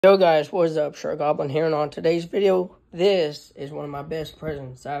Yo guys, what's up? Sure Goblin here, and on today's video, this is one of my best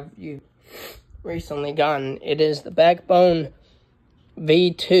presents I've recently gotten. It is the Backbone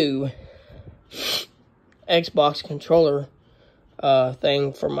V2 Xbox controller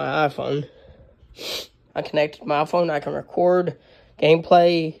thing for my iPhone. I connected my iPhone, I can record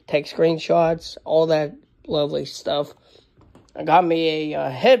gameplay, take screenshots, all that lovely stuff. I got me a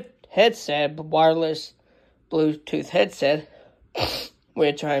headset, wireless Bluetooth headset,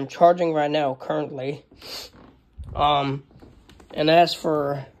 which I'm charging right now currently. And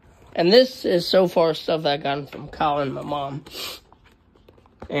this is so far stuff that I got from Kyle and my mom.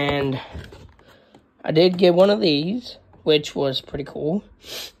 And I did get one of these, which was pretty cool.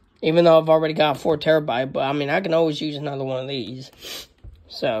 Even though I've already got 4 terabyte, but I mean, I can always use another one of these.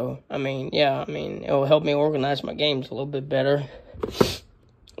 So, I mean, yeah, it will help me organize my games a little bit better.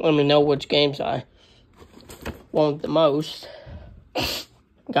 Let me know which games I want the most.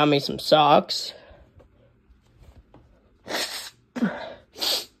 Got me some socks. And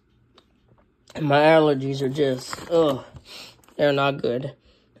my allergies are just, they're not good.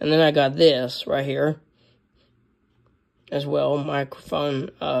 And then I got this right here as well, microphone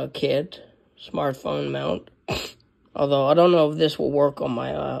kit, smartphone mount. Although I don't know if this will work on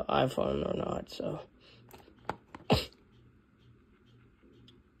my iPhone or not, so.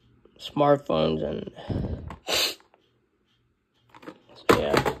 Smartphones and...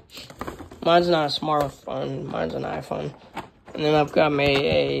 yeah, mine's not a smartphone, mine's an iPhone. And then I've got me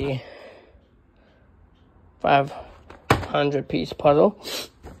a 500-piece puzzle.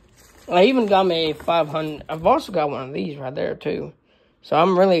 I even got me a 500, I've also got one of these right there too. So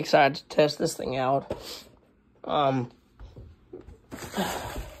I'm really excited to test this thing out. But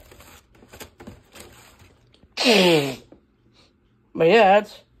yeah,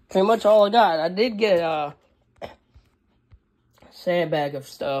 that's pretty much all I got. I did get a sandbag of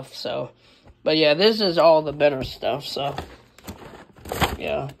stuff, so, but yeah, this is all the better stuff, so,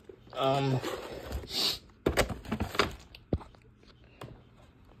 yeah,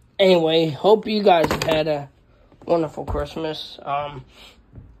 anyway, hope you guys have had a wonderful Christmas.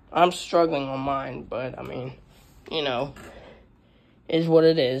 I'm struggling on mine, but, I mean, you know, is what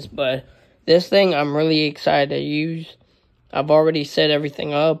it is, but this thing I'm really excited to use. I've already set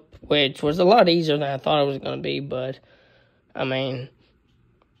everything up, which was a lot easier than I thought it was going to be, but I mean,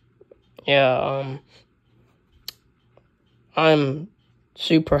 yeah, I'm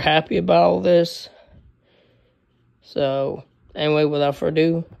super happy about all this. So, anyway, without further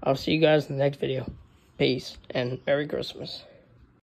ado, I'll see you guys in the next video. Peace, and Merry Christmas.